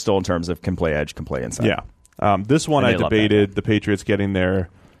set. Versatile in terms of can play edge, can play inside. Yeah. This one I debated the Patriots getting their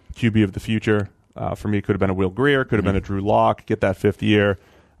QB of the future. For me, it could have been a Will Grier, could have been a Drew Lock, get that 5th year.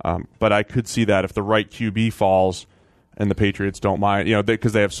 But I could see that if the right QB falls and the Patriots don't mind,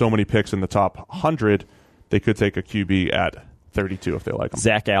 because they have so many picks in the top 100, they could take a QB at 32 if they like him.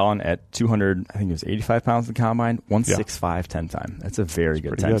 Zach Allen at 200, I think it was 85 pounds in the combine, 165 10 time. That's a very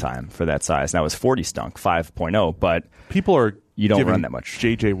good 10 time for that size. Now, his 40 stunk, 5.0, but people are you don't run that much.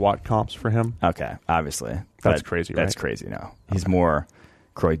 J.J. Watt comps for him. Okay, obviously. That's crazy, right? That's crazy now. He's more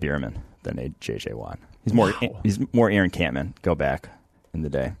Croy Bierman than a J.J. Watt. He's more Aaron Campman, go back in the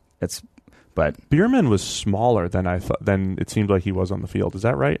day. But Bierman was smaller than I thought. Than it seemed like he was on the field. Is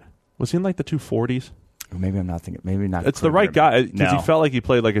that right? Was he in like the 240s? Maybe I'm not thinking. Maybe not. It's the right guy because he felt like he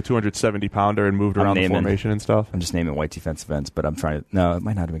played like a 270-pounder and moved around the formation and stuff. I'm just naming white defensive ends, but I'm trying to. No, it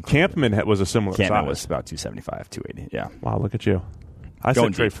might not have been. Campman was a similar size. Campman was about 275, 280. Yeah. Wow, look at you. I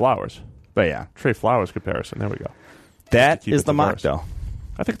said Trey Flowers. But yeah, Trey Flowers comparison. There we go. That is the mock, though.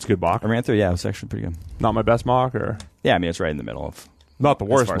 I think it's a good mock. I ran through. Yeah, it was actually pretty good. Not my best mock, or yeah, I mean it's right in the middle of. Not the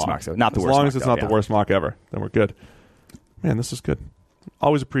worst mock. Not the worst. As long as it's not the worst mock ever, then we're good. Man, this is good.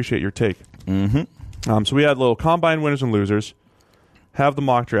 Always appreciate your take. Mm-hmm. So we had little combine winners and losers. Have the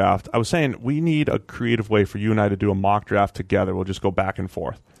mock draft. I was saying we need a creative way for you and I to do a mock draft together. We'll just go back and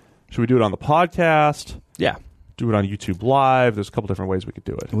forth. Should we do it on the podcast? Yeah. Do it on YouTube Live. There's a couple different ways we could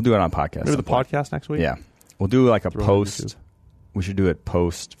do it. We'll do it on podcast. Maybe the podcast next week? Yeah. We'll do like a post. We should do it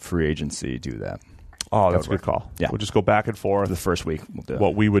post free agency. Do that. Oh, that's a good call. Yeah. We'll just go back and forth. The first week we'll do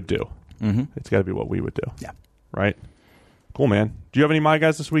what we would do. Mm-hmm. It's got to be what we would do. Yeah. Right? Cool, man. Do you have any My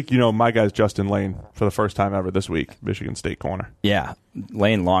Guys this week? My guy's Justin Lane for the first time ever this week, Michigan State corner. Yeah.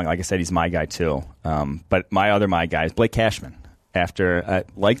 Lane Long, like I said, he's my guy too. But my other my guy is Blake Cashman. After,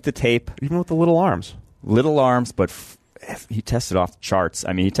 like the tape. Even with the little arms. Little arms, but he tested off the charts.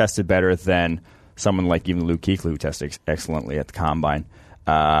 I mean, he tested better than someone like even Luke Kuechly, who tested excellently at the Combine.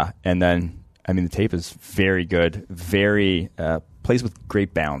 And then, I mean, the tape is very good. Plays with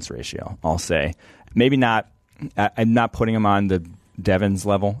great balance ratio, I'll say. Maybe not. I'm not putting him on the Devon's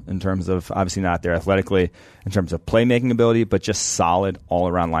level in terms of, obviously not there athletically, in terms of playmaking ability, but just solid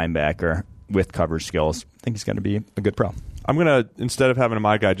all-around linebacker with coverage skills. I think he's going to be a good pro. I'm going to, instead of having a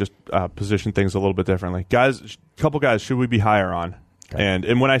my guy, just position things a little bit differently. Guys, a couple guys should we be higher on? Okay.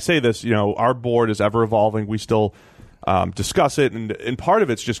 And when I say this, our board is ever evolving. We still discuss it, and part of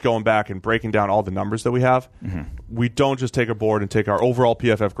it's just going back and breaking down all the numbers that we have. Mm-hmm. We don't just take a board and take our overall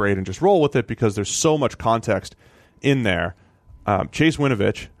PFF grade and just roll with it because there's so much context in there. Chase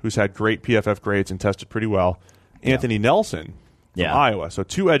Winovich, who's had great PFF grades and tested pretty well. Anthony Nelson from Iowa. So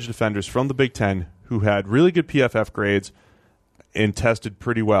 2 edge defenders from the Big Ten who had really good PFF grades and tested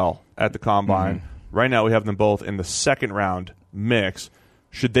pretty well at the Combine. Mm-hmm. Right now we have them both in the second round mix.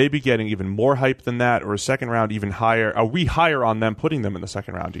 Should they be getting even more hype than that, or a second round even higher? Are we higher on them putting them in the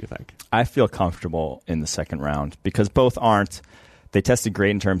second round, do you think? I feel comfortable in the second round because both aren't. They tested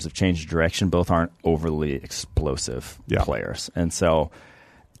great in terms of change of direction. Both aren't overly explosive players. And so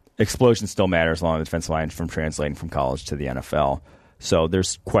explosion still matters along the defensive line from translating from college to the NFL. So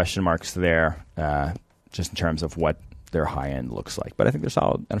there's question marks there just in terms of what their high end looks like. But I think they're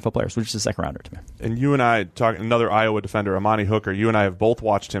solid NFL players, which is a second rounder to me. And you and I, another Iowa defender, Amani Hooker, you and I have both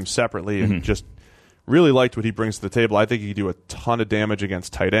watched him separately and just really liked what he brings to the table. I think he can do a ton of damage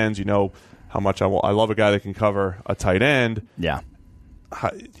against tight ends. You know how much I love a guy that can cover a tight end. Yeah.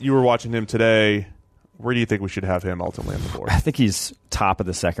 You were watching him today. Where do you think we should have him ultimately on the board? I think he's top of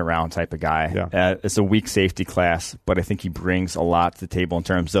the second round type of guy. Yeah. It's a weak safety class, but I think he brings a lot to the table in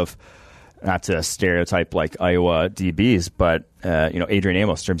terms of, not to stereotype like Iowa DBs, but Adrian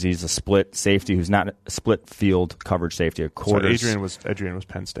Amos, in terms of he's a split safety who's not a split field coverage safety. So Adrian was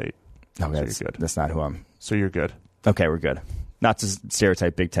Penn State. No, so you're good. That's not who I'm. So you're good. Okay, we're good. Not to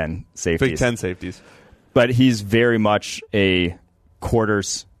stereotype Big Ten safeties. Big Ten safeties. But he's very much a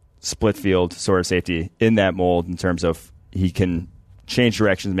quarters split field sort of safety in that mold in terms of he can change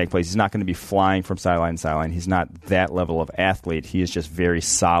directions and make plays. He's not going to be flying from sideline to sideline. He's not that level of athlete. He is just very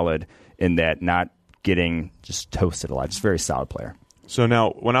solid in that, not getting just toasted a lot. Just a very solid player. So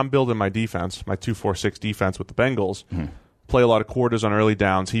now when I'm building my defense, my 2-4-6 defense with the Bengals, play a lot of quarters on early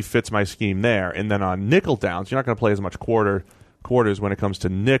downs. He fits my scheme there. And then on nickel downs, you're not going to play as much quarters when it comes to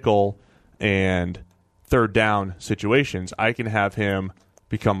nickel and third down situations. I can have him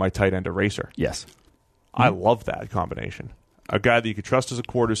become my tight end eraser. Yes. I love that combination. A guy that you could trust as a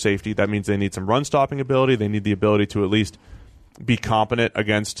quarter safety. That means they need some run-stopping ability. They need the ability to at least be competent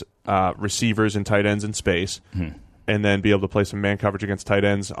against receivers and tight ends in space, and then be able to play some man coverage against tight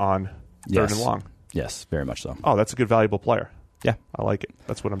ends on third and long. Yes, very much so. Oh, that's a good, valuable player. Yeah. I like it.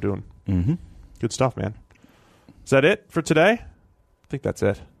 That's what I'm doing. Mm-hmm. Good stuff, man. Is that it for today? I think that's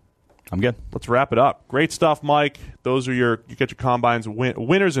it. I'm good. Let's wrap it up. Great stuff, Mike. Those are you get your combines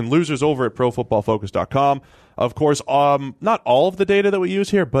winners and losers over at ProFootballFocus.com. Of course, not all of the data that we use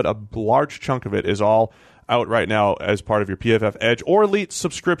here, but a large chunk of it is all out right now as part of your PFF Edge or Elite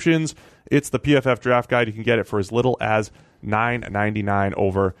subscriptions. It's the PFF Draft Guide. You can get it for as little as $9.99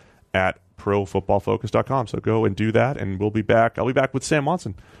 over at ProFootballFocus.com. So go and do that, and we'll be back. I'll be back with Sam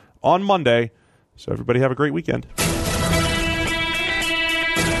Monson on Monday. So everybody have a great weekend.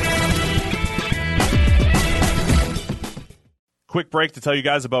 Quick break to tell you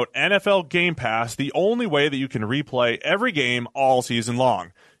guys about NFL Game Pass, the only way that you can replay every game all season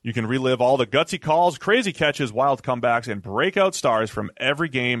long. You can relive all the gutsy calls, crazy catches, wild comebacks, and breakout stars from every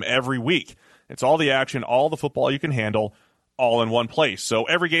game every week. It's all the action, all the football you can handle, all in one place. So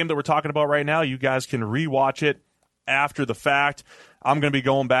every game that we're talking about right now, you guys can rewatch it after the fact. I'm going to be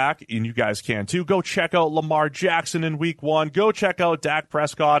going back, and you guys can too. Go check out Lamar Jackson in Week 1. Go check out Dak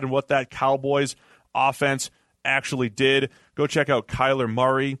Prescott and what that Cowboys offense actually did. Go check out Kyler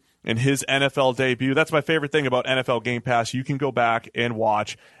Murray and his NFL debut. That's my favorite thing about NFL Game Pass. You can go back and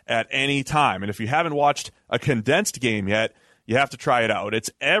watch at any time. And if you haven't watched a condensed game yet, you have to try it out.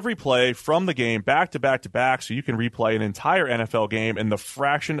 It's every play from the game back to back to back, so you can replay an entire NFL game in the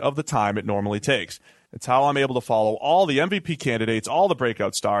fraction of the time it normally takes. It's how I'm able to follow all the MVP candidates, all the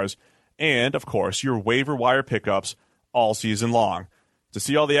breakout stars, and, of course, your waiver wire pickups all season long. To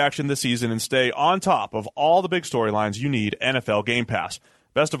see all the action this season and stay on top of all the big storylines, you need NFL Game Pass.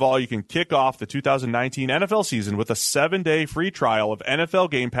 Best of all, you can kick off the 2019 NFL season with a 7-day free trial of NFL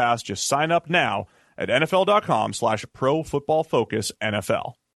Game Pass. Just sign up now at NFL.com/ProFootballFocusNFL.